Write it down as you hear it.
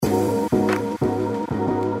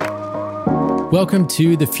Welcome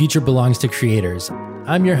to The Future Belongs to Creators.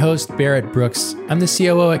 I'm your host, Barrett Brooks. I'm the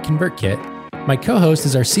COO at ConvertKit. My co-host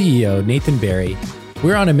is our CEO, Nathan Barry.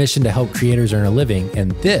 We're on a mission to help creators earn a living,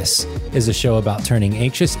 and this is a show about turning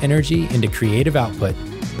anxious energy into creative output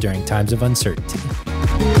during times of uncertainty.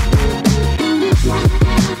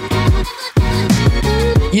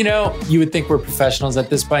 You know, you would think we're professionals at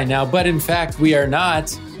this by now, but in fact, we are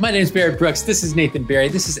not. My name is Barrett Brooks. This is Nathan Barry.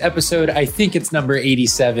 This is episode, I think it's number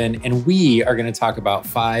 87, and we are going to talk about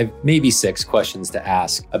 5, maybe 6 questions to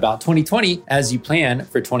ask about 2020 as you plan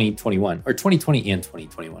for 2021, or 2020 and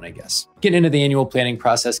 2021, I guess. Getting into the annual planning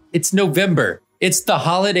process. It's November. It's the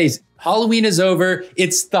holidays. Halloween is over.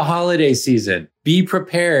 It's the holiday season. Be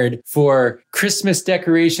prepared for Christmas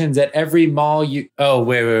decorations at every mall Oh,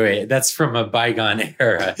 wait. That's from a bygone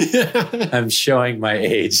era. I'm showing my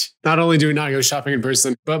age. Not only do we not go shopping in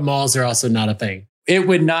person, but malls are also not a thing. It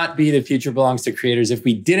would not be The Future Belongs to Creators if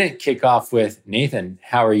we didn't kick off with Nathan.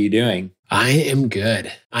 How are you doing? I am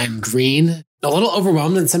good. I'm green, a little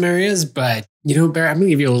overwhelmed in some areas, but you know, Barry, I'm going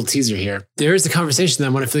to give you a little teaser here. There is a conversation that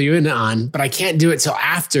I want to fill you in on, but I can't do it till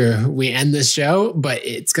after we end this show, but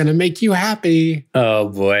it's going to make you happy. Oh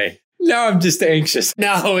boy. Now I'm just anxious.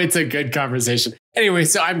 No, it's a good conversation. Anyway,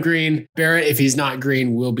 so I'm green. Barrett, if he's not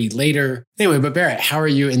green, will be later. Anyway, but Barrett, how are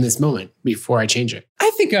you in this moment before I change it?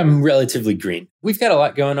 I think I'm relatively green. We've got a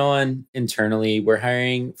lot going on internally. We're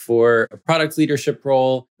hiring for a product leadership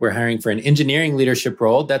role. We're hiring for an engineering leadership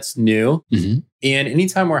role. That's new. Mm-hmm. And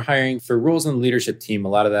anytime we're hiring for roles on the leadership team, a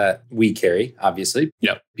lot of that we carry, obviously,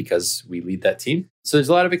 because we lead that team. So there's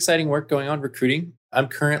a lot of exciting work going on recruiting. I'm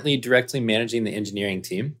currently directly managing the engineering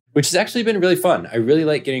team, which has actually been really fun. I really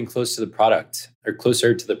like getting close to the product, or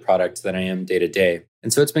closer to the product than I am day to day.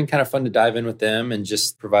 And so it's been kind of fun to dive in with them and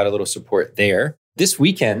just provide a little support there. This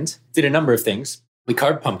weekend, did a number of things. We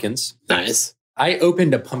carved pumpkins. Nice. I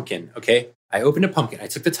opened a pumpkin, okay? I opened a pumpkin. I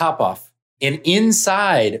took the top off, and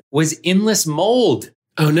inside was endless mold.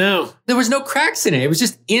 Oh no. There was no cracks in it. It was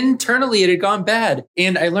just internally, it had gone bad.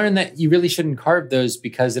 And I learned that you really shouldn't carve those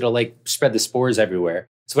because it'll like spread the spores everywhere.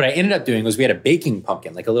 So what I ended up doing was we had a baking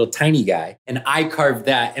pumpkin, like a little tiny guy. And I carved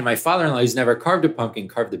that. And my father-in-law, who's never carved a pumpkin,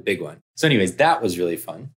 carved a big one. So anyways, that was really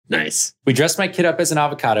fun. Nice. We dressed my kid up as an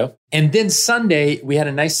avocado. And then Sunday, we had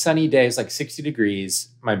a nice sunny day. It was like 60 degrees.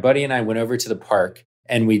 My buddy and I went over to the park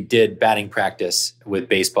and we did batting practice with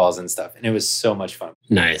baseballs and stuff. And it was so much fun.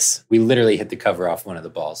 Nice. We literally hit the cover off one of the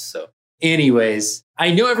balls. So anyways,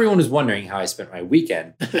 I know everyone was wondering how I spent my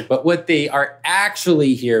weekend, but what they are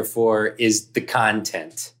actually here for is the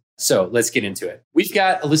content. So let's get into it. We've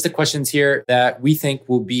got a list of questions here that we think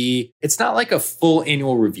will be, it's not like a full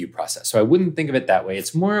annual review process. So I wouldn't think of it that way.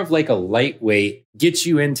 It's more of like a lightweight, get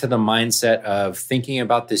you into the mindset of thinking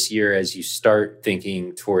about this year as you start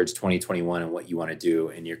thinking towards 2021 and what you want to do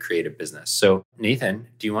in your creative business. So Nathan,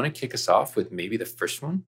 do you want to kick us off with maybe the first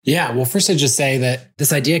one? Yeah, well, first I'd just say that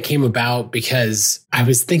this idea came about because I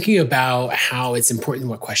was thinking about how it's important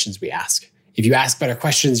what questions we ask. If you ask better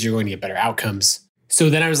questions, you're going to get better outcomes. So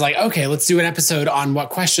then I was like, okay, let's do an episode on what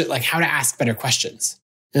question, like how to ask better questions.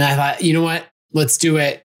 And I thought, you know what? Let's do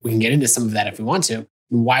it. We can get into some of that if we want to,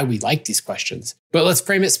 and why we like these questions. But let's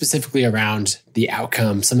frame it specifically around the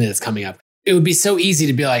outcome, something that's coming up. It would be so easy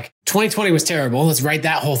to be like, 2020 was terrible. Let's write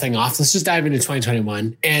that whole thing off. Let's just dive into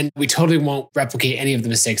 2021. And we totally won't replicate any of the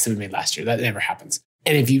mistakes that we made last year. That never happens.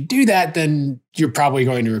 And if you do that, then you're probably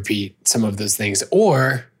going to repeat some of those things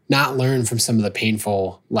or not learn from some of the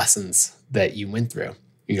painful lessons that you went through,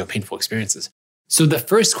 painful experiences. So the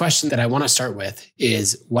first question that I want to start with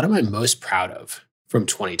is, what am I most proud of from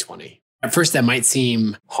 2020? At first, that might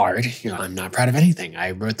seem hard. I'm not proud of anything.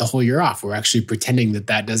 I wrote the whole year off. We're actually pretending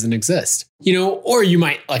that doesn't exist. Or you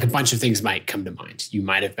might, like a bunch of things might come to mind. You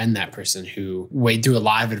might have been that person who waded through a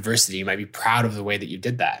lot of adversity. You might be proud of the way that you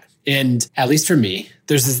did that. And at least for me,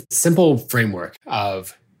 there's this simple framework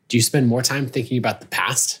of, do you spend more time thinking about the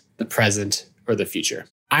past, the present, or the future?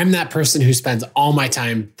 I'm that person who spends all my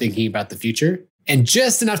time thinking about the future and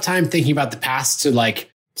just enough time thinking about the past to like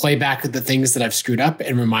play back the things that I've screwed up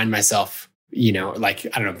and remind myself,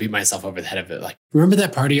 beat myself over the head of it. Like, remember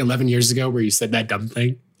that party 11 years ago where you said that dumb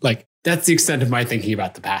thing? Like, that's the extent of my thinking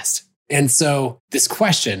about the past. And so this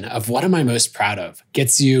question of what am I most proud of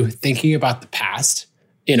gets you thinking about the past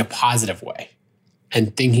in a positive way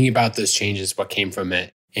and thinking about those changes, what came from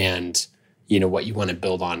it, and what you want to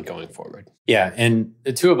build on going forward. Yeah. And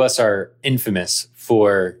the two of us are infamous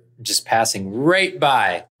for just passing right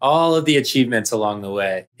by all of the achievements along the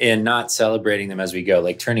way and not celebrating them as we go,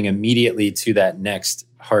 like turning immediately to that next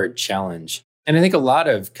hard challenge. And I think a lot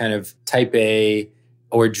of kind of type A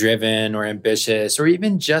or driven or ambitious or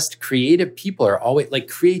even just creative people are always like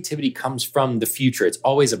creativity comes from the future. It's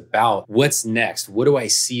always about what's next. What do I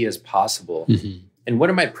see as possible? Mm-hmm. And what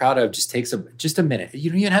am I proud of just takes just a minute. You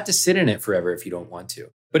don't even have to sit in it forever if you don't want to.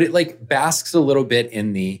 But it like basks a little bit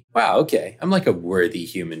in the, wow, okay, I'm like a worthy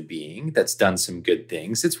human being that's done some good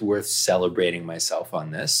things. It's worth celebrating myself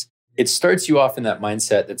on this. It starts you off in that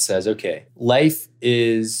mindset that says, okay, life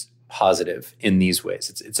is positive in these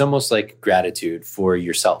ways. It's almost like gratitude for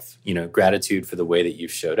yourself, gratitude for the way that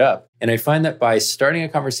you've showed up. And I find that by starting a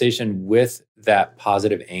conversation with that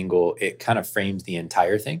positive angle, it kind of frames the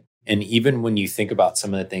entire thing. And even when you think about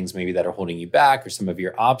some of the things maybe that are holding you back or some of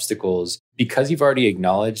your obstacles, because you've already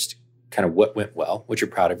acknowledged kind of what went well, what you're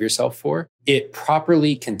proud of yourself for, it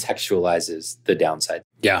properly contextualizes the downside.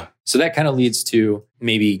 Yeah. So that kind of leads to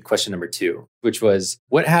maybe question number 2, which was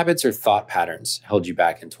what habits or thought patterns held you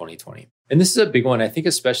back in 2020? And this is a big one, I think,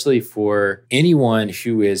 especially for anyone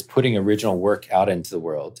who is putting original work out into the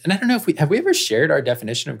world. And I don't know if have we ever shared our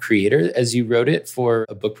definition of creator as you wrote it for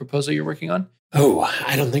a book proposal you're working on? Oh,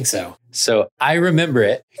 I don't think so. So I remember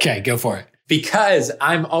it. Okay, go for it. Because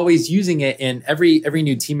I'm always using it in every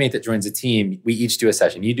new teammate that joins a team. We each do a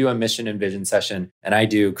session. You do a mission and vision session, and I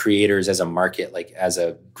do creators as a market, like as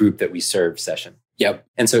a group that we serve session. Yep.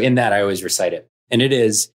 And so in that, I always recite it. And it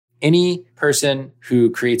is any person who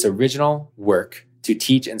creates original work to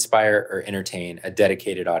teach, inspire, or entertain a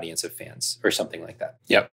dedicated audience of fans or something like that.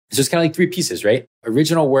 Yep. So it's kind of like 3 pieces, right?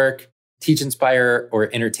 Original work, teach, inspire, or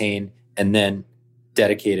entertain, and then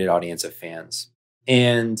dedicated audience of fans.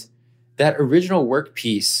 And that original work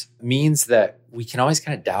piece means that we can always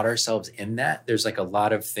kind of doubt ourselves in that. There's like a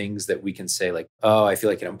lot of things that we can say like, oh, I feel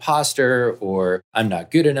like an imposter, or I'm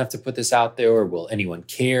not good enough to put this out there, or will anyone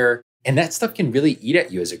care? And that stuff can really eat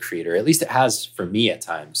at you as a creator. At least it has for me at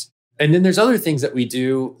times. And then there's other things that we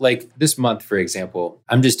do, like this month, for example,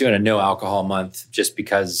 I'm just doing a no alcohol month just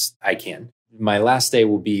because I can. My last day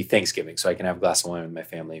will be Thanksgiving, so I can have a glass of wine with my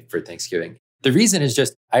family for Thanksgiving. The reason is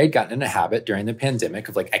just I had gotten in a habit during the pandemic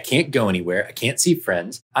of like, I can't go anywhere. I can't see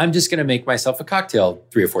friends. I'm just going to make myself a cocktail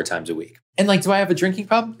 3 or 4 times a week. And like, do I have a drinking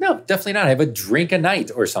problem? No, definitely not. I have a drink a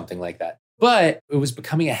night or something like that. But it was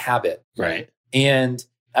becoming a habit. Right. And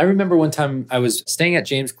I remember one time I was staying at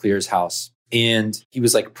James Clear's house and he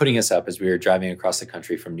was like putting us up as we were driving across the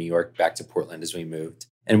country from New York back to Portland as we moved.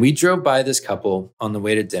 And we drove by this couple on the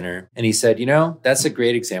way to dinner. And he said, that's a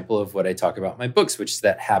great example of what I talk about in my books, which is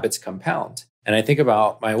that habits compound. And I think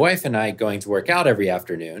about my wife and I going to work out every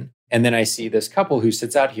afternoon. And then I see this couple who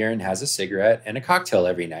sits out here and has a cigarette and a cocktail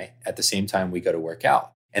every night at the same time we go to work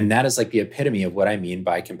out. And that is like the epitome of what I mean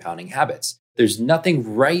by compounding habits. There's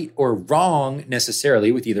nothing right or wrong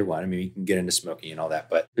necessarily with either one. I mean, you can get into smoking and all that,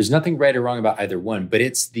 but there's nothing right or wrong about either one. But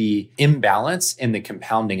it's the imbalance and the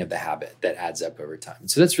compounding of the habit that adds up over time.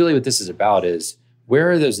 So that's really what this is about is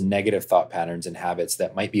where are those negative thought patterns and habits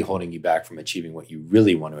that might be holding you back from achieving what you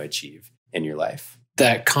really want to achieve in your life?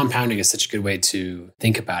 That compounding is such a good way to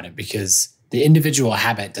think about it because the individual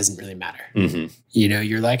habit doesn't really matter. Mm-hmm.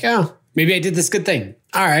 You're like, oh, maybe I did this good thing.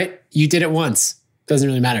 All right, you did it once. Doesn't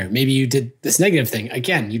really matter. Maybe you did this negative thing.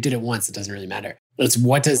 Again, you did it once. It doesn't really matter. It's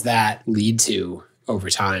what does that lead to over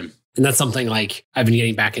time? And that's something like I've been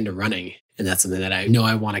getting back into running. And that's something that I know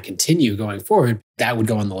I want to continue going forward. That would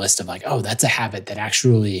go on the list of like, oh, that's a habit that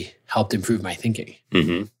actually helped improve my thinking.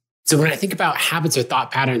 Mm-hmm. So when I think about habits or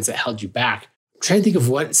thought patterns that held you back, I'm trying to think of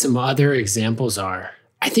what some other examples are.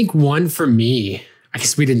 I think one for me, I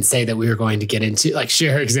guess we didn't say that we were going to get into like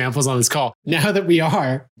share examples on this call. Now that we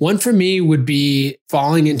are, one for me would be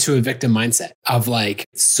falling into a victim mindset of like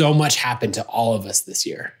so much happened to all of us this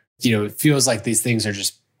year. It feels like these things are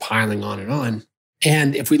just piling on and on.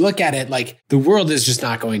 And if we look at it, like the world is just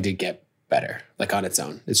not going to get better, like on its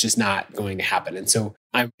own. It's just not going to happen. And so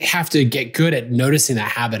I have to get good at noticing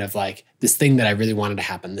that habit of like this thing that I really wanted to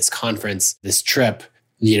happen, this conference, this trip,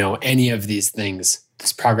 any of these things,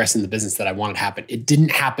 this progress in the business that I wanted to happen. It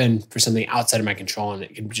didn't happen for something outside of my control. And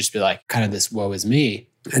it could just be like kind of this woe is me.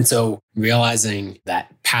 And so realizing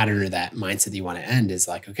that pattern or that mindset that you want to end is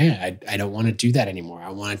like, okay, I don't want to do that anymore. I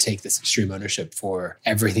want to take this extreme ownership for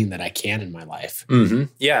everything that I can in my life. Mm-hmm.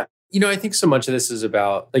 Yeah. I think so much of this is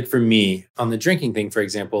about, like for me, on the drinking thing, for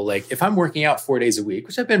example, like if I'm working out 4 days a week,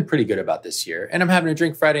 which I've been pretty good about this year, and I'm having a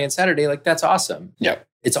drink Friday and Saturday, like that's awesome. Yep.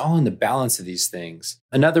 It's all in the balance of these things.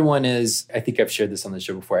 Another one is, I think I've shared this on the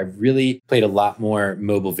show before, I've really played a lot more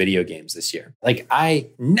mobile video games this year. Like I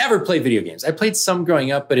never played video games. I played some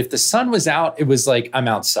growing up, but if the sun was out, it was like I'm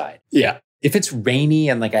outside. Yeah. If it's rainy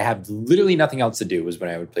and like I have literally nothing else to do was when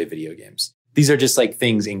I would play video games. These are just like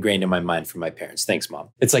things ingrained in my mind from my parents. Thanks, Mom.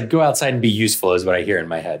 It's like go outside and be useful is what I hear in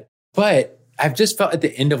my head. But I've just felt at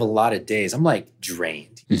the end of a lot of days, I'm like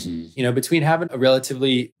drained, between having a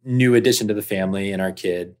relatively new addition to the family and our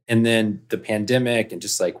kid, and then the pandemic and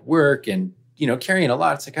just like work and, carrying a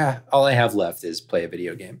lot. It's like, all I have left is play a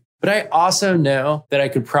video game. But I also know that I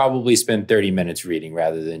could probably spend 30 minutes reading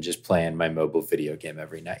rather than just playing my mobile video game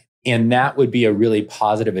every night. And that would be a really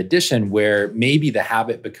positive addition where maybe the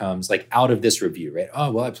habit becomes like out of this review, right?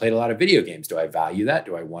 Oh, well, I played a lot of video games. Do I value that?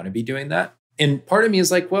 Do I want to be doing that? And part of me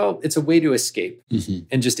is like, well, it's a way to escape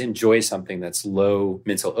and just enjoy something that's low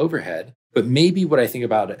mental overhead. But maybe what I think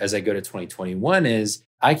about as I go to 2021 is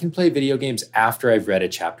I can play video games after I've read a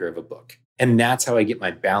chapter of a book. And that's how I get my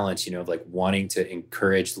balance, of like wanting to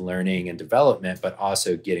encourage learning and development, but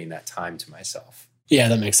also getting that time to myself. Yeah,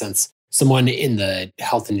 that makes sense. Someone in the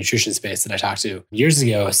health and nutrition space that I talked to years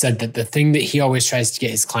ago said that the thing that he always tries to get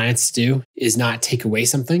his clients to do is not take away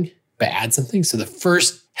something, but add something. So the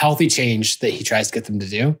first healthy change that he tries to get them to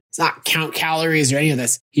do, it's not count calories or any of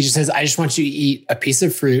this. He just says, I just want you to eat a piece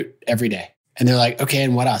of fruit every day. And they're like, okay,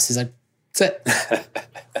 and what else? He's like, that's it.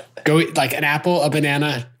 Go eat like an apple, a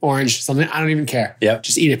banana, orange, something. I don't even care. Yeah.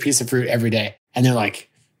 Just eat a piece of fruit every day. And they're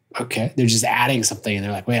like, okay, they're just adding something. And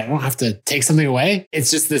they're like, wait, I don't have to take something away.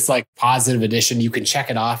 It's just this like positive addition. You can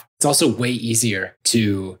check it off. It's also way easier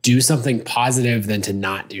to do something positive than to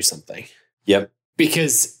not do something. Yep.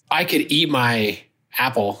 Because I could eat my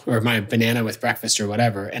apple or my banana with breakfast or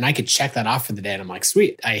whatever, and I could check that off for the day. And I'm like,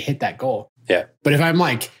 sweet, I hit that goal. Yeah. But if I'm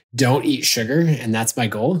like, don't eat sugar and that's my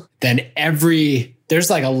goal, then there's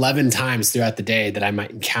like 11 times throughout the day that I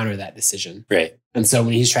might encounter that decision. Right. And so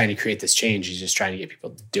when he's trying to create this change, he's just trying to get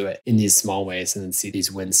people to do it in these small ways and then see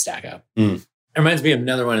these wins stack up. It reminds me of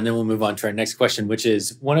another one, and then we'll move on to our next question, which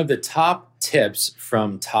is one of the top tips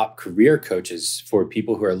from top career coaches for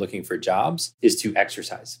people who are looking for jobs is to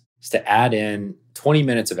exercise. Is to add in 20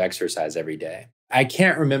 minutes of exercise every day. I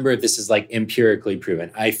can't remember if this is like empirically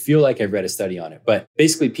proven. I feel like I've read a study on it, but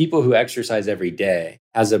basically people who exercise every day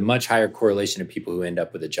has a much higher correlation of people who end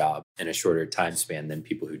up with a job in a shorter time span than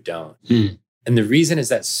people who don't. And the reason is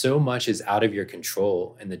that so much is out of your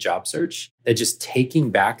control in the job search that just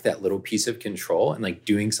taking back that little piece of control and like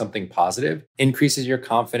doing something positive increases your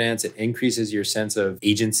confidence. It increases your sense of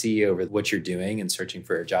agency over what you're doing and searching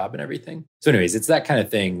for a job and everything. So anyways, it's that kind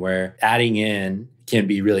of thing where adding in can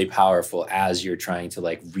be really powerful as you're trying to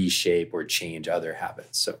like reshape or change other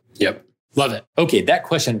habits. So, yep. Love it. Okay, that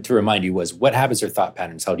question to remind you was, what habits or thought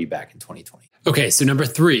patterns held you back in 2020? Okay, so number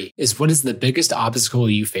 3 is, what is the biggest obstacle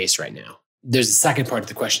you face right now? There's a second part of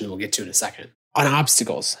the question that we'll get to in a second. On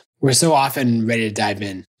obstacles, we're so often ready to dive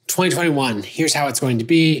in. 2021, here's how it's going to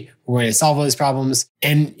be. We're going to solve all these problems.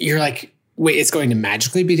 And you're like, wait, it's going to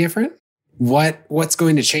magically be different? What's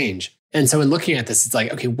going to change? And so in looking at this, it's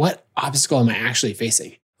like, okay, what obstacle am I actually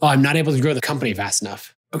facing? Oh, I'm not able to grow the company fast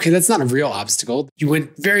enough. Okay, that's not a real obstacle. You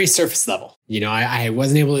went very surface level. I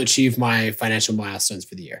wasn't able to achieve my financial milestones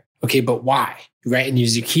for the year. Okay, but why? Right? And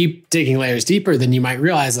as you keep digging layers deeper, then you might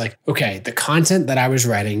realize like, okay, the content that I was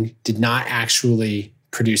writing did not actually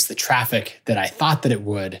produce the traffic that I thought that it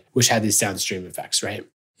would, which had these downstream effects, right?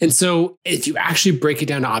 And so if you actually break it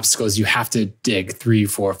down to obstacles, you have to dig 3,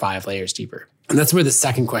 4, 5 layers deeper. And that's where the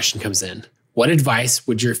second question comes in. What advice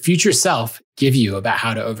would your future self give you about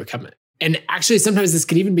how to overcome it? And actually, sometimes this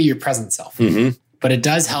can even be your present self. But it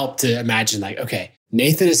does help to imagine like, okay,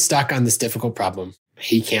 Nathan is stuck on this difficult problem.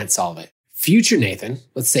 He can't solve it. Future Nathan,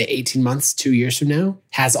 let's say 18 months, 2 years from now,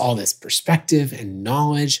 has all this perspective and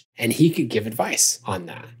knowledge, and he could give advice on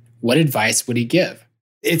that. What advice would he give?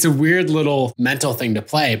 It's a weird little mental thing to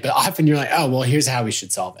play, but often you're like, oh, well, here's how we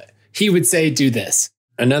should solve it. He would say, do this.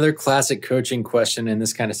 Another classic coaching question in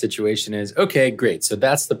this kind of situation is, okay, great. So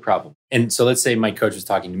that's the problem. And so let's say my coach was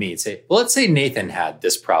talking to me and say, well, let's say Nathan had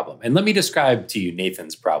this problem. And let me describe to you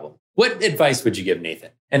Nathan's problem. What advice would you give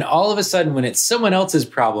Nathan? And all of a sudden, when it's someone else's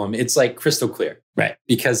problem, it's like crystal clear, right?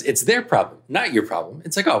 Because it's their problem, not your problem.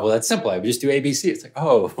 It's like, oh, well, that's simple. I would just do ABC. It's like,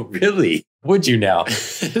 oh, really? Would you now?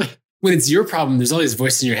 When it's your problem, there's all these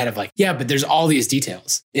voices in your head of like, yeah, but there's all these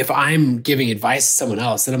details. If I'm giving advice to someone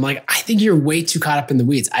else, then I'm like, I think you're way too caught up in the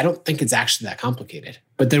weeds. I don't think it's actually that complicated.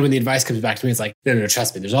 But then when the advice comes back to me, it's like, no,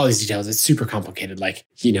 trust me. There's all these details. It's super complicated. Like,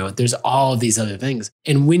 there's all of these other things.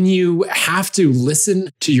 And when you have to listen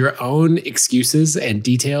to your own excuses and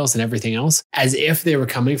details and everything else, as if they were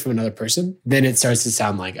coming from another person, then it starts to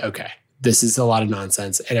sound like, okay, this is a lot of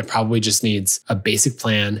nonsense. And it probably just needs a basic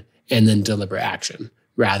plan and then deliberate action,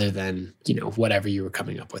 rather than, whatever you were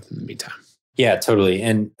coming up with in the meantime. Yeah, totally.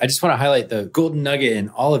 And I just want to highlight the golden nugget in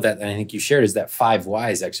all of that I think you shared is that 5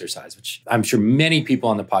 whys exercise, which I'm sure many people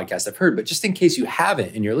on the podcast have heard. But just in case you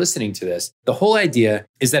haven't and you're listening to this, the whole idea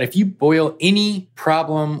is that if you boil any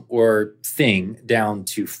problem or thing down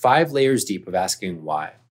to 5 layers deep of asking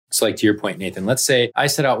why. So like to your point, Nathan, let's say I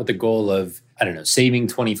set out with the goal of, I don't know, saving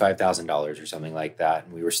 $25,000 or something like that.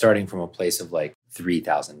 And we were starting from a place of like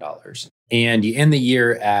 $3,000. And you end the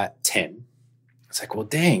year at 10. It's like, well,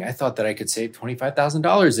 dang, I thought that I could save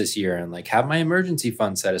 $25,000 this year and like have my emergency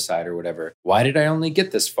fund set aside or whatever. Why did I only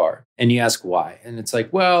get this far? And you ask why. And it's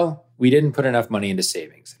like, well, we didn't put enough money into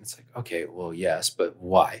savings. And it's like, okay, well, yes, but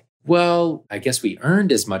why? Well, I guess we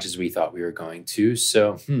earned as much as we thought we were going to.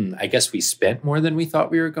 So, I guess we spent more than we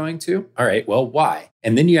thought we were going to. All right, well, why?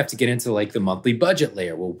 And then you have to get into like the monthly budget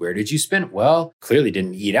layer. Well, where did you spend? Well, clearly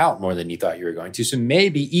didn't eat out more than you thought you were going to. So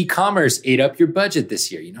maybe e-commerce ate up your budget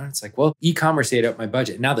this year. It's like, well, e-commerce ate up my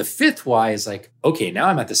budget. Now the 5th why is like, okay, now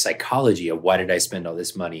I'm at the psychology of why did I spend all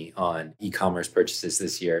this money on e-commerce purchases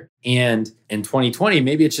this year? And in 2020,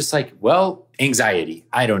 maybe it's just like, well, anxiety.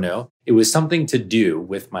 I don't know. It was something to do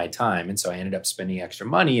with my time. And so I ended up spending extra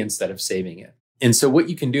money instead of saving it. And so what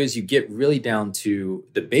you can do is you get really down to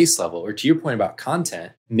the base level, or to your point about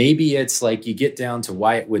content, maybe it's like you get down to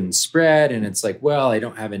why it wouldn't spread. And it's like, well, I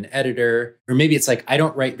don't have an editor. Or maybe it's like, I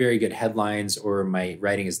don't write very good headlines or my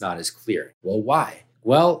writing is not as clear. Well, why?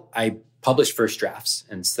 Well, I publish first drafts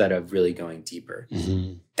instead of really going deeper.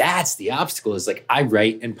 Mm-hmm. That's the obstacle is like, I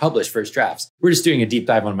write and publish first drafts. We're just doing a deep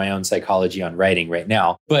dive on my own psychology on writing right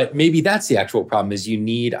now. But maybe that's the actual problem is you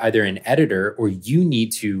need either an editor or you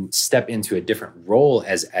need to step into a different role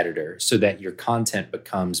as editor so that your content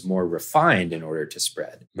becomes more refined in order to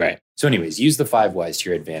spread. Right. So anyways, use the 5 whys to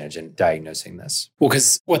your advantage in diagnosing this. Well,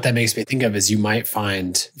 because what that makes me think of is you might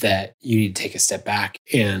find that you need to take a step back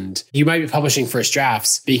and you might be publishing first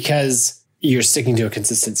drafts because you're sticking to a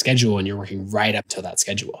consistent schedule and you're working right up to that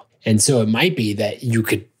schedule. And so it might be that you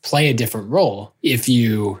could play a different role if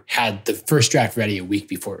you had the first draft ready a week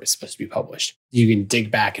before it was supposed to be published. You can dig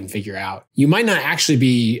back and figure out, you might not actually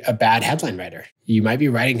be a bad headline writer. You might be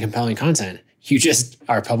writing compelling content. You just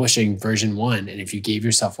are publishing version 1. And if you gave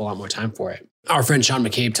yourself a lot more time for it. Our friend Sean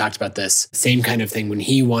McCabe talked about this same kind of thing when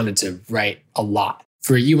he wanted to write a lot.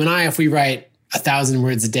 For you and I, if we write 1,000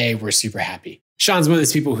 words a day, we're super happy. Sean's one of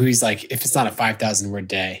those people who he's like, if it's not a 5,000 word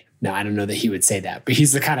day, no, I don't know that he would say that, but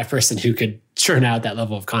he's the kind of person who could churn out that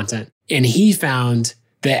level of content. And he found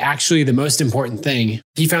that actually the most important thing,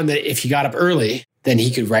 he found that if he got up early, then he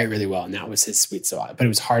could write really well. And that was his sweet spot, but it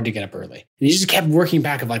was hard to get up early. And he just kept working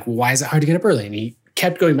back of like, well, why is it hard to get up early? And he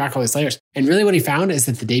kept going back all these layers. And really what he found is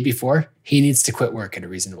that the day before, he needs to quit work at a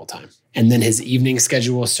reasonable time. And then his evening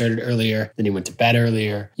schedule started earlier. Then he went to bed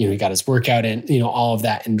earlier. He got his workout in, all of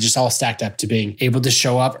that. And just all stacked up to being able to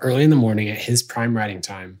show up early in the morning at his prime writing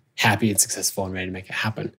time, happy and successful and ready to make it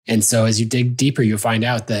happen. And so as you dig deeper, you'll find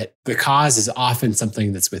out that the cause is often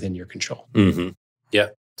something that's within your control. Mm-hmm. Yeah,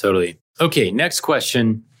 totally. Okay, next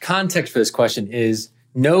question. Context for this question is,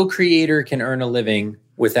 no creator can earn a living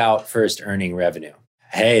without first earning revenue.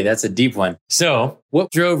 Hey, that's a deep one. So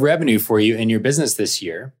what drove revenue for you in your business this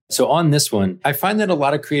year? So on this one, I find that a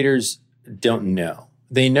lot of creators don't know.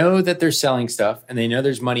 They know that they're selling stuff and they know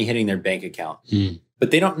there's money hitting their bank account,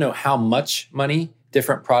 but they don't know how much money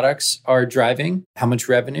different products are driving, how much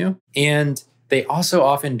revenue. And they also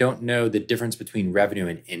often don't know the difference between revenue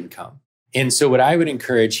and income. And so what I would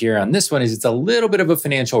encourage here on this one is it's a little bit of a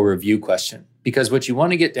financial review question, because what you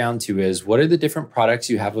want to get down to is what are the different products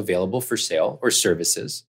you have available for sale or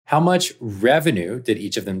services? How much revenue did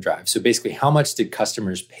each of them drive? So basically, how much did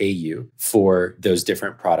customers pay you for those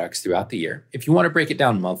different products throughout the year? If you want to break it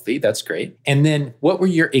down monthly, that's great. And then what were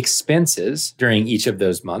your expenses during each of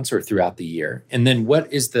those months or throughout the year? And then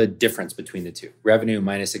what is the difference between the two? Revenue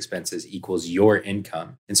minus expenses equals your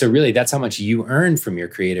income. And so really, that's how much you earn from your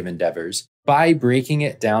creative endeavors. By breaking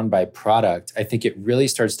it down by product, I think it really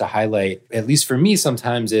starts to highlight, at least for me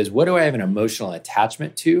sometimes, is what do I have an emotional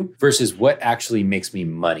attachment to versus what actually makes me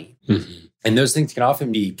money? Mm-hmm. And those things can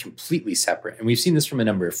often be completely separate. And we've seen this from a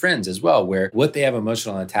number of friends as well, where what they have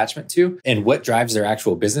emotional attachment to and what drives their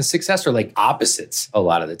actual business success are like opposites a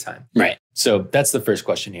lot of the time. Right. So that's the first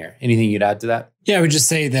question here. Anything you'd add to that? Yeah, I would just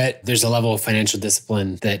say that there's a level of financial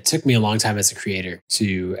discipline that took me a long time as a creator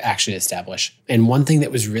to actually establish. And one thing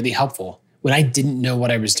that was really helpful when I didn't know what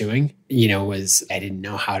I was doing, was I didn't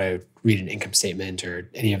know how to read an income statement or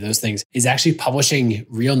any of those things, is actually publishing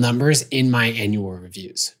real numbers in my annual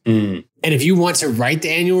reviews. And if you want to write the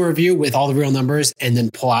annual review with all the real numbers and then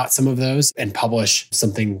pull out some of those and publish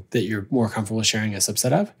something that you're more comfortable sharing a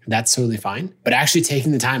subset of, that's totally fine. But actually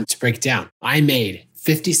taking the time to break it down. I made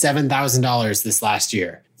 $57,000 this last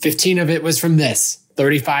year. 15 of it was from this.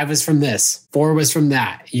 35 was from this, 4 was from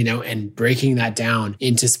that, and breaking that down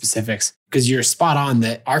into specifics. Because you're spot on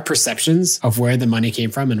that our perceptions of where the money came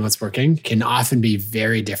from and what's working can often be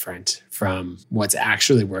very different from what's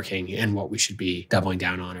actually working and what we should be doubling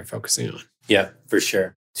down on or focusing on. Yeah, for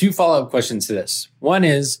sure. 2 follow-up questions to this. One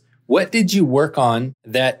is, what did you work on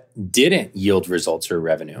that didn't yield results or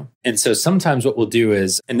revenue? And so sometimes what we'll do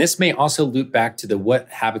is, and this may also loop back to the what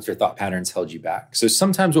habits or thought patterns held you back. So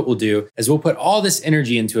sometimes what we'll do is we'll put all this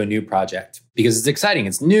energy into a new project because it's exciting,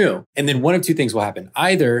 it's new. And then one of 2 things will happen.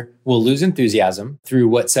 Either we'll lose enthusiasm through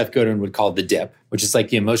what Seth Godin would call the dip, which is like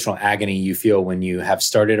the emotional agony you feel when you have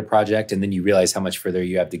started a project and then you realize how much further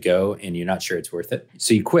you have to go and you're not sure it's worth it.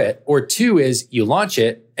 So you quit. Or 2 is you launch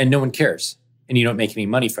it and no one cares. And you don't make any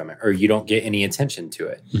money from it, or you don't get any attention to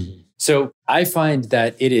it. Mm-hmm. So I find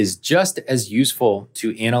that it is just as useful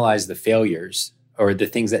to analyze the failures or the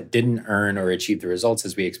things that didn't earn or achieve the results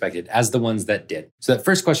as we expected as the ones that did. So that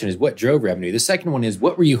first question is, what drove revenue? The second one is,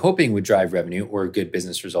 what were you hoping would drive revenue or good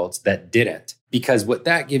business results that didn't? Because what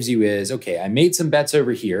that gives you is, okay, I made some bets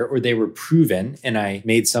over here, or they were proven and I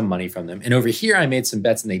made some money from them. And over here, I made some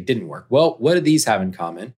bets and they didn't work. Well, what do these have in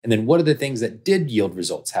common? And then what are the things that did yield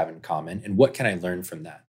results have in common? And what can I learn from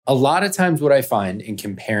that? A lot of times what I find in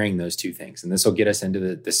comparing those 2 things, and this will get us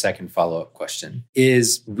into the second follow-up question,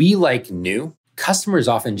 is we like new. Customers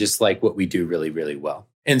often just like what we do really, really well.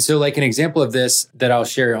 And so like an example of this that I'll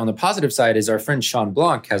share on the positive side is our friend Sean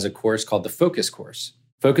Blanc has a course called the Focus Course.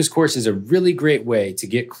 Focus Course is a really great way to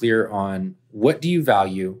get clear on what do you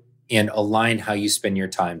value and align how you spend your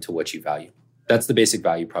time to what you value. That's the basic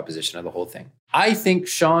value proposition of the whole thing. I think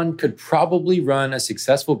Sean could probably run a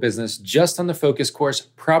successful business just on the Focus Course,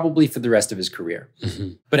 probably for the rest of his career.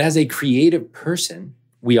 Mm-hmm. But as a creative person,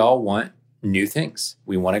 we all want new things.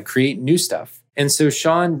 We want to create new stuff. And so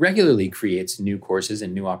Sean regularly creates new courses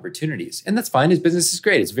and new opportunities. And that's fine. His business is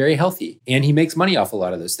great. It's very healthy. And he makes money off a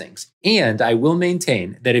lot of those things. And I will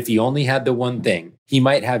maintain that if he only had the one thing, he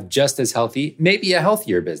might have just as healthy, maybe a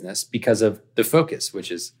healthier business because of the focus, which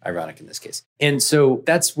is ironic in this case. And so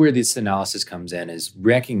that's where this analysis comes in, is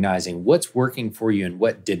recognizing what's working for you and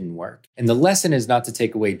what didn't work. And the lesson is not to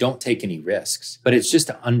take away, don't take any risks, but it's just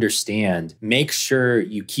to understand, make sure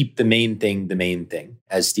you keep the main thing,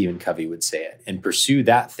 as Stephen Covey would say it, and pursue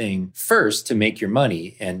that thing first to make your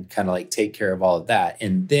money and kind of like take care of all of that,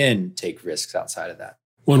 and then take risks outside of that.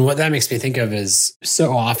 Well, and what that makes me think of is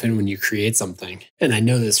so often when you create something, and I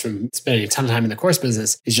know this from spending a ton of time in the course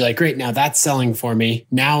business, is you're like, great, now that's selling for me.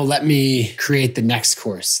 Now let me create the next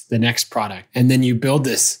course, the next product. And then you build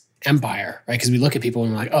this empire, right? Because we look at people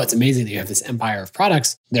and we're like, oh, it's amazing that you have this empire of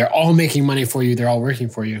products. They're all making money for you. They're all working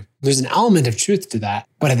for you. There's an element of truth to that.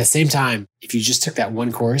 But at the same time, if you just took that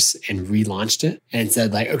one course and relaunched it and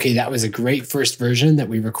said like, okay, that was a great first version that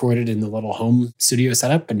we recorded in the little home studio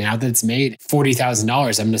setup, but now that it's made $40,000,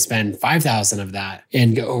 I'm going to spend $5,000 of that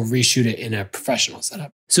and go reshoot it in a professional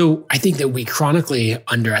setup. So I think that we chronically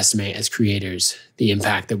underestimate as creators the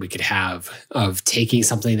impact that we could have of taking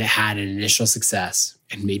something that had an initial success,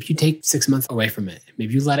 and maybe you take 6 months away from it.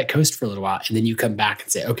 Maybe you let it coast for a little while, and then you come back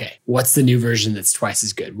and say, okay, what's the new version that's twice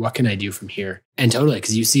as good? What can I do from here? And totally,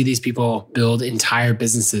 because you see these people build entire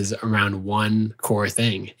businesses around one core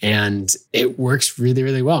thing, and it works really,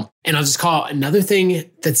 really well. And I'll just call another thing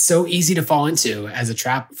that's so easy to fall into as a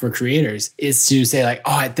trap for creators is to say like,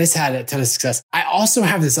 oh, this had a ton of success. I also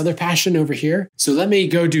have this other passion over here, so let me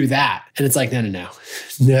go do that. And it's like, no.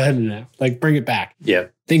 Like, bring it back. Yeah.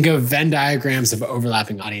 Think of Venn diagrams of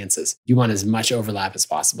overlapping audiences. You want as much overlap as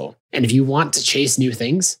possible. And if you want to chase new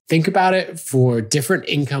things, think about it for different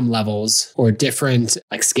income levels or different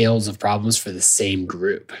like scales of problems for the same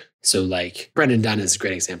group. So like Brendan Dunn is a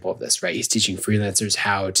great example of this, right? He's teaching freelancers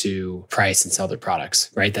how to price and sell their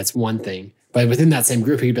products, right? That's one thing. But within that same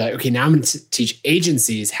group, he'd be like, okay, now I'm going to teach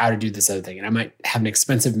agencies how to do this other thing. And I might have an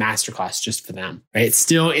expensive masterclass just for them, right? It's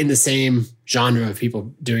still in the same genre of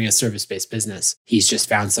people doing a service-based business. He's just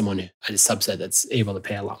found someone, a subset that's able to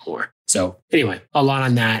pay a lot more. So anyway, a lot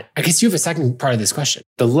on that. I guess you have a second part of this question.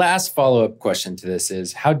 The last follow-up question to this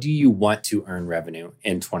is, how do you want to earn revenue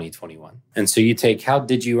in 2021? And so you take, how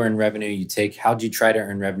did you earn revenue? You take, how did you try to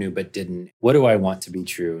earn revenue but didn't? What do I want to be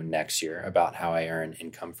true next year about how I earn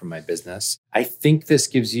income from my business? I think this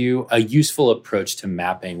gives you a useful approach to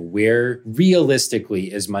mapping where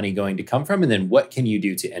realistically is money going to come from, and then what can you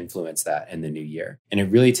do to influence that in the new year? And it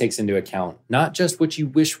really takes into account not just what you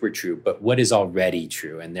wish were true, but what is already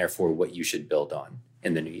true, and therefore what you should build on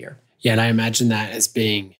in the new year. Yeah, and I imagine that as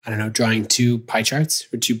being, I don't know, drawing 2 pie charts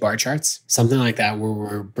or 2 bar charts, something like that, where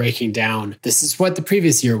we're breaking down, this is what the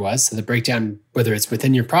previous year was. So the breakdown, whether it's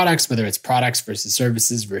within your products, whether it's products versus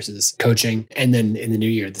services versus coaching. And then in the new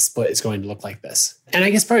year, the split is going to look like this. And I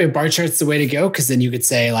guess probably a bar chart's the way to go, because then you could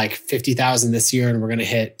say like 50,000 this year and we're going to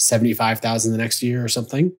hit 75,000 the next year or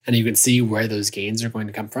something. And you can see where those gains are going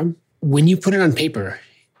to come from. When you put it on paper,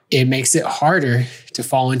 it makes it harder to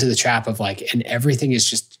fall into the trap of like, and everything is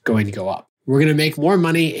just going to go up. We're going to make more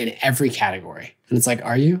money in every category. And it's like,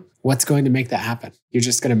 are you? What's going to make that happen? You're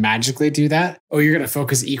just going to magically do that? Or you're going to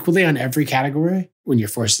focus equally on every category? When you're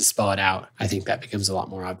forced to spell it out, I think that becomes a lot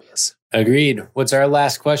more obvious. Agreed. What's our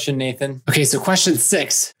last question, Nathan? Okay, so question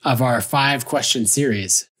 6 of our 5-question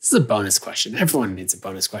series. This is a bonus question. Everyone needs a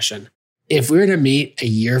bonus question. If we were to meet a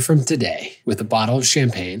year from today with a bottle of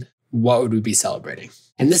champagne, what would we be celebrating?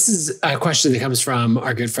 And this is a question that comes from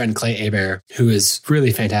our good friend Clay Hebert, who is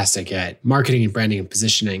really fantastic at marketing and branding and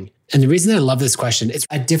positioning. And the reason I love this question, it's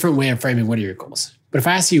a different way of framing what are your goals. But if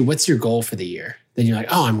I ask you, what's your goal for the year? Then you're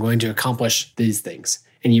like, oh, I'm going to accomplish these things.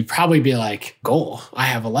 And you'd probably be like, goal? I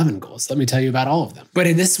have 11 goals. Let me tell you about all of them. But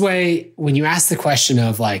in this way, when you ask the question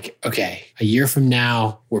of like, okay, a year from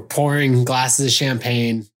now, we're pouring glasses of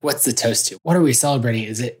champagne. What's the toast to? What are we celebrating?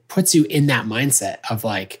 Is it puts you in that mindset of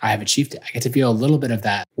like, I have achieved it. I get to feel a little bit of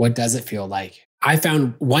that. What does it feel like? I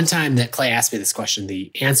found one time that Clay asked me this question,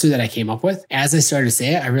 the answer that I came up with, as I started to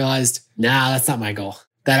say it, I realized, nah, that's not my goal.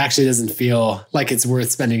 That actually doesn't feel like it's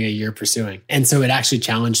worth spending a year pursuing. And so it actually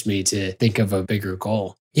challenged me to think of a bigger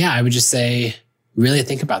goal. Yeah, I would just say, really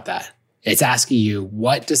think about that. It's asking you,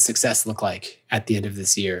 what does success look like at the end of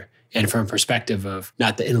this year? And from a perspective of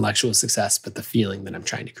not the intellectual success, but the feeling that I'm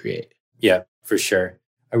trying to create. Yeah, for sure.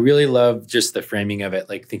 I really love just the framing of it,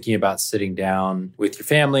 like thinking about sitting down with your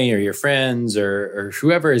family or your friends or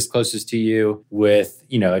whoever is closest to you with,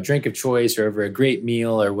 a drink of choice or over a great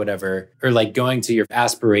meal or whatever, or like going to your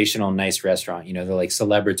aspirational nice restaurant, the like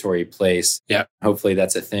celebratory place. Yeah. Hopefully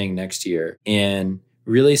that's a thing next year. And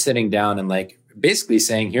really sitting down and like basically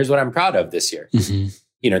saying, here's what I'm proud of this year. Mm-hmm.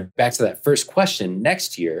 Back to that first question,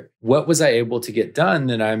 next year, what was I able to get done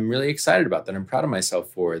that I'm really excited about, that I'm proud of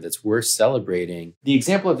myself for, that's worth celebrating? The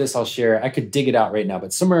example of this I'll share, I could dig it out right now,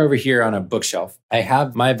 but somewhere over here on a bookshelf, I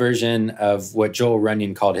have my version of what Joel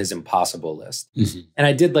Runyon called his impossible list. Mm-hmm. And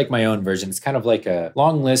I did like my own version. It's kind of like a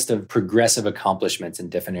long list of progressive accomplishments in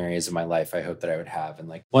different areas of my life I hope that I would have. And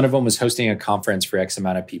like one of them was hosting a conference for X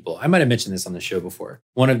amount of people. I might have mentioned this on the show before.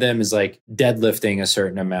 One of them is like deadlifting a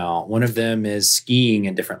certain amount. One of them is skiing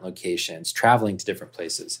in different locations, traveling to different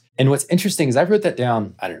places. And what's interesting is I wrote that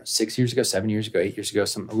down, 6 years ago, 7 years ago, 8 years ago,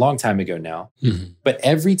 a long time ago now. Mm-hmm. But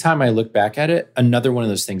every time I look back at it, another one of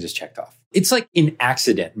those things is checked off. It's like an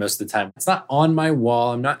accident most of the time. It's not on my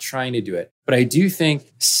wall. I'm not trying to do it. But I do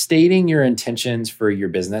think stating your intentions for your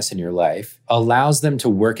business and your life allows them to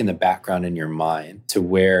work in the background in your mind to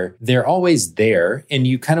where they're always there. And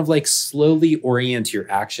you kind of like slowly orient your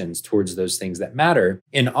actions towards those things that matter.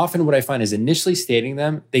 And often what I find is initially stating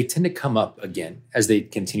them, they tend to come up again as they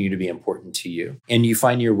continue to be important to you. And you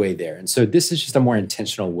find your way there. And so this is just a more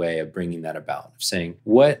intentional way of bringing that about, of saying,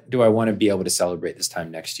 what do I want to be able to celebrate this time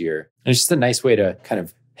next year? And it's just a nice way to kind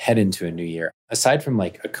of head into a new year. Aside from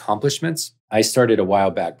like accomplishments, I started a while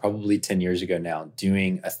back, probably 10 years ago now,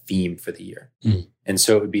 doing a theme for the year. Mm. And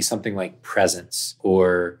so it would be something like presence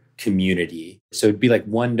or community. So it'd be like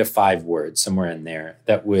 1 to 5 words somewhere in there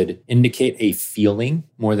that would indicate a feeling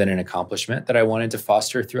more than an accomplishment that I wanted to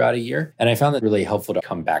foster throughout a year. And I found that really helpful to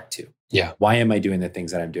come back to. Yeah. Why am I doing the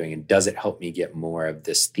things that I'm doing? And does it help me get more of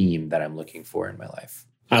this theme that I'm looking for in my life?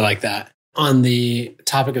 I like that. On the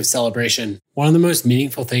topic of celebration, one of the most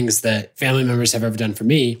meaningful things that family members have ever done for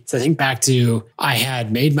me is I think back to I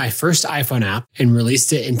had made my first iPhone app and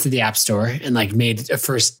released it into the App Store and like made a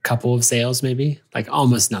first couple of sales, maybe like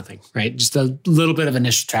almost nothing, right? Just a little bit of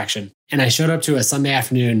initial traction. And I showed up to a Sunday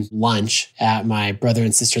afternoon lunch at my brother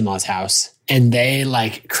and sister-in-law's house. And they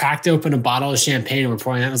like cracked open a bottle of champagne and were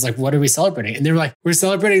pouring it. I was like, what are we celebrating? And they were like, we're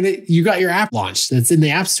celebrating that you got your app launched that's in the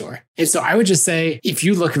App Store. And so I would just say, if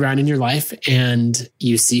you look around in your life and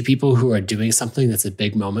you see people who are doing something that's a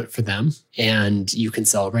big moment for them and you can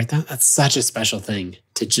celebrate that, that's such a special thing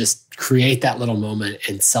to just create that little moment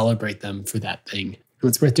and celebrate them for that thing. And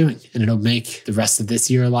it's worth doing. And it'll make the rest of this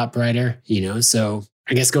year a lot brighter, So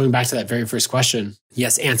I guess going back to that very first question,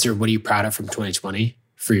 yes, answer, what are you proud of from 2020?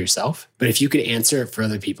 For yourself. But if you could answer it for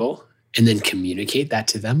other people and then communicate that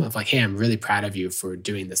to them of like, hey, I'm really proud of you for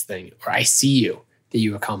doing this thing, or I see you that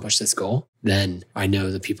you accomplished this goal, then I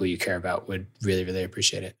know the people you care about would really, really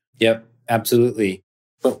appreciate it. Yep, absolutely.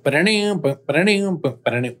 Creator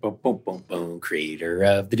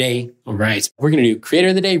of the day. All right. We're going to do creator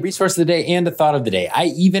of the day, resource of the day, and a thought of the day. I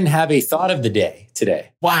even have a thought of the day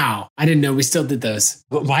today. Wow. I didn't know we still did those.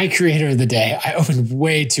 But my creator of the day, I opened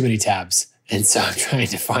way too many tabs. And so I'm trying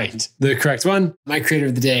to find the correct one. My creator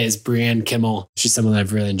of the day is Brianne Kimmel. She's someone that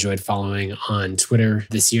I've really enjoyed following on Twitter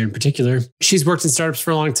this year in particular. She's worked in startups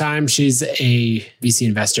for a long time. She's a VC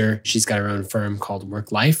investor. She's got her own firm called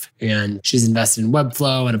Work Life, and she's invested in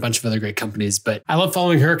Webflow and a bunch of other great companies. But I love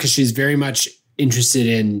following her because she's very much interested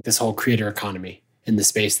in this whole creator economy in the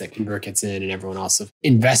space that ConvertKit's in and everyone else of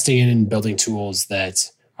investing in and building tools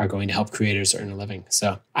that are going to help creators earn a living.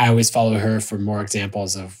 So I always follow her for more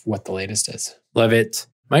examples of what the latest is. Love it.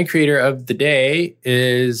 My creator of the day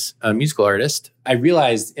is a musical artist. I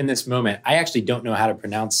realized in this moment, I actually don't know how to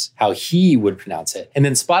pronounce how he would pronounce it. And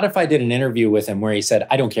then Spotify did an interview with him where he said,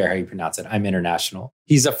 I don't care how you pronounce it. I'm international.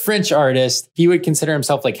 He's a French artist. He would consider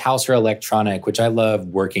himself like house or electronic, which I love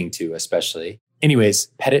working to, especially. Anyways,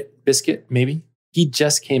 Petit Biscuit, maybe. He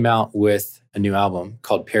just came out with a new album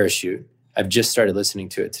called Parachute. I've just started listening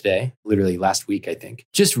to it today, literally last week, I think.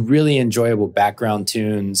 Just really enjoyable background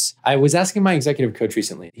tunes. I was asking my executive coach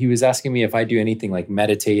recently. He was asking me if I do anything like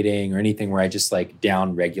meditating or anything where I just like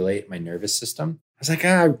down regulate my nervous system. I was like,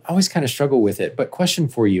 I always kind of struggle with it. But question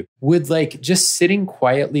for you, would like just sitting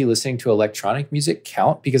quietly listening to electronic music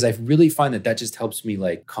count? Because I really find that just helps me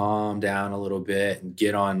like calm down a little bit and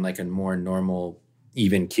get on like a more normal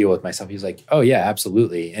even keel with myself. He's like, oh yeah,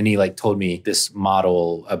 absolutely. And he like told me this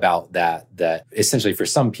model about that essentially for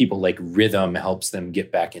some people, like rhythm helps them get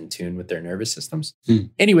back in tune with their nervous systems.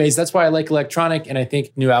 Anyways, that's why I like electronic. And I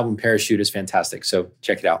think new album Parachute is fantastic. So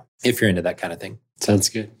check it out if you're into that kind of thing. Sounds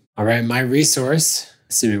good. All right. My resource,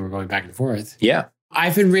 assuming we're going back and forth. Yeah.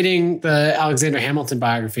 I've been reading the Alexander Hamilton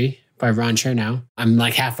biography by Ron Chernow. I'm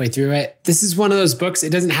like halfway through it. This is one of those books, it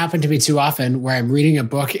doesn't happen to me too often, where I'm reading a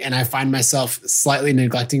book and I find myself slightly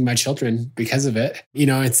neglecting my children because of it. You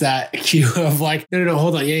know, it's that cue of like, no,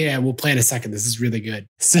 hold on. Yeah, we'll play in a second. This is really good.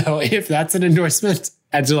 So if that's an endorsement,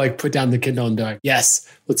 I had to like put down the Kindle and be like,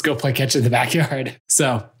 yes, let's go play catch in the backyard.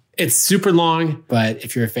 So it's super long, but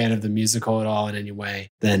if you're a fan of the musical at all in any way,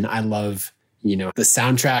 then I love the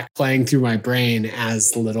soundtrack playing through my brain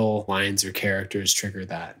as the little lines or characters trigger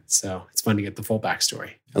that. So it's fun to get the full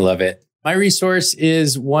backstory. I love it. My resource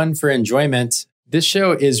is one for enjoyment. This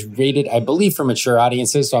show is rated, I believe, for mature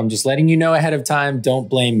audiences. So I'm just letting you know ahead of time. Don't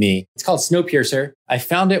blame me. It's called Snowpiercer. I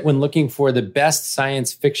found it when looking for the best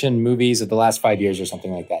science fiction movies of the last 5 years or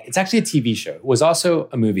something like that. It's actually a TV show. It was also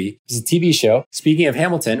a movie. It's a TV show. Speaking of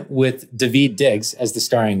Hamilton, with Daveed Diggs as the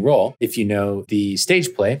starring role, if you know the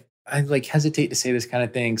stage play. I like hesitate to say this kind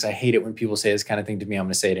of thing because I hate it when people say this kind of thing to me. I'm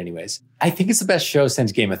going to say it anyways. I think it's the best show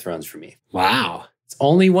since Game of Thrones for me. Wow. It's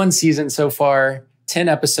only one season so far, 10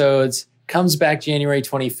 episodes, comes back January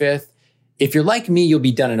 25th. If you're like me, you'll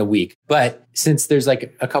be done in a week. But since there's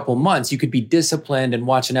like a couple months, you could be disciplined and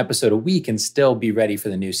watch an episode a week and still be ready for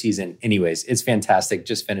the new season. Anyways, it's fantastic.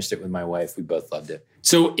 Just finished it with my wife. We both loved it.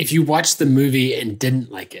 So if you watched the movie and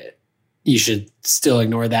didn't like it, you should still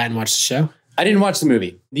ignore that and watch the show? I didn't watch the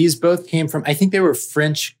movie. These both came from, I think they were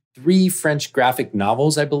three French graphic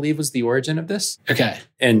novels, I believe was the origin of this. Okay.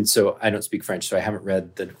 And so I don't speak French, so I haven't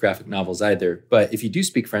read the graphic novels either. But if you do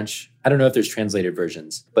speak French, I don't know if there's translated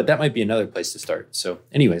versions, but that might be another place to start. So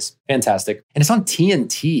anyways, fantastic. And it's on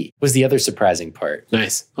TNT was the other surprising part.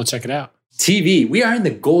 Nice. I'll check it out. TV. We are in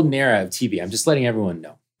the golden era of TV. I'm just letting everyone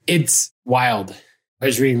know. It's wild. I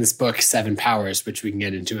was reading this book, Seven Powers, which we can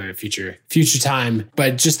get into in a future time.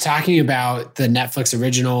 But just talking about the Netflix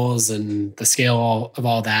originals and the scale of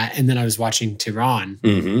all that. And then I was watching Tehran,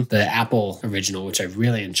 the Apple original, which I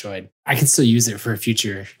really enjoyed. I can still use it for a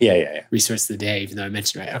future resource of the day, even though I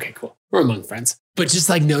mentioned it. Right. Okay, cool. We're among friends. But just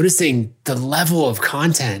like noticing the level of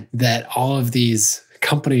content that all of these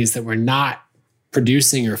companies that were not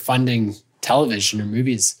producing or funding television or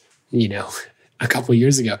movies, a couple of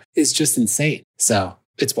years ago is just insane. So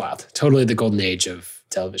it's wild. Totally the golden age of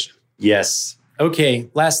television. Yes. Okay.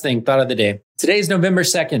 Last thing, thought of the day. Today is November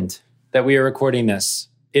 2nd that we are recording this.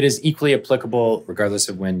 It is equally applicable regardless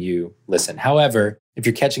of when you listen. However, if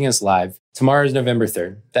you're catching us live, tomorrow is November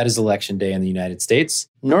 3rd. That is election day in the United States.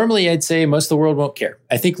 Normally, I'd say most of the world won't care.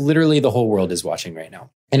 I think literally the whole world is watching right now.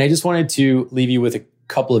 And I just wanted to leave you with a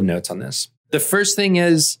couple of notes on this. The first thing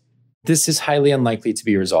is, This is highly unlikely to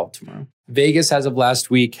be resolved tomorrow. Vegas, as of last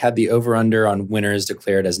week, had the over-under on winners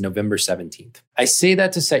declared as November 17th. I say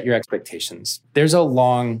that to set your expectations. There's a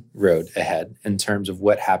long road ahead in terms of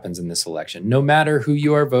what happens in this election. No matter who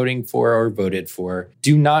you are voting for or voted for,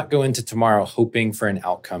 do not go into tomorrow hoping for an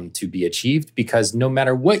outcome to be achieved, because no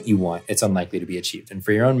matter what you want, it's unlikely to be achieved. And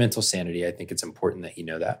for your own mental sanity, I think it's important that you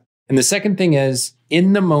know that. And the second thing is,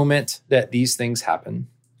 in the moment that these things happen,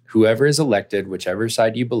 whoever is elected, whichever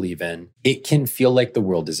side you believe in, it can feel like the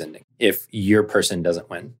world is ending if your person doesn't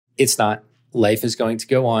win. It's not. Life is going to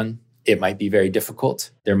go on. It might be very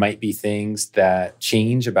difficult. There might be things that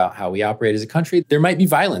change about how we operate as a country. There might be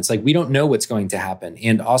violence. Like, we don't know what's going to happen.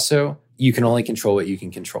 And also, you can only control what you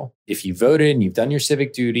can control. If you voted and you've done your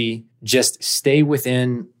civic duty, just stay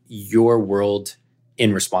within your world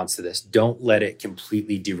in response to this. Don't let it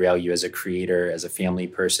completely derail you as a creator, as a family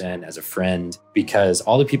person, as a friend, because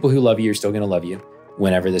all the people who love you are still going to love you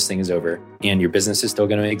whenever this thing is over, and your business is still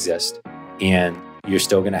going to exist, and you're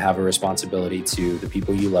still going to have a responsibility to the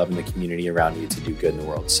people you love and the community around you to do good in the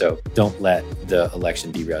world. So don't let the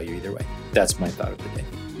election derail you either way. That's my thought of the day.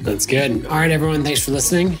 That's good. All right, everyone. Thanks for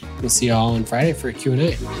listening. We'll see you all on Friday for a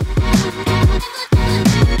Q&A.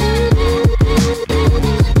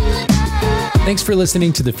 Thanks for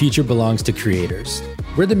listening to The Future Belongs to Creators.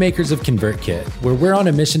 We're the makers of ConvertKit, where we're on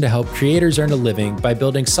a mission to help creators earn a living by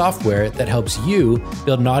building software that helps you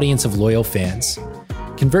build an audience of loyal fans.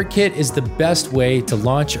 ConvertKit is the best way to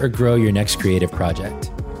launch or grow your next creative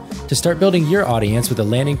project. To start building your audience with a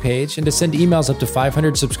landing page and to send emails up to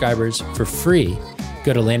 500 subscribers for free,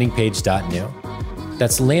 go to landingpage.new.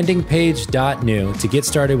 That's landingpage.new to get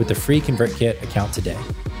started with the free ConvertKit account today.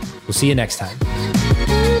 We'll see you next time.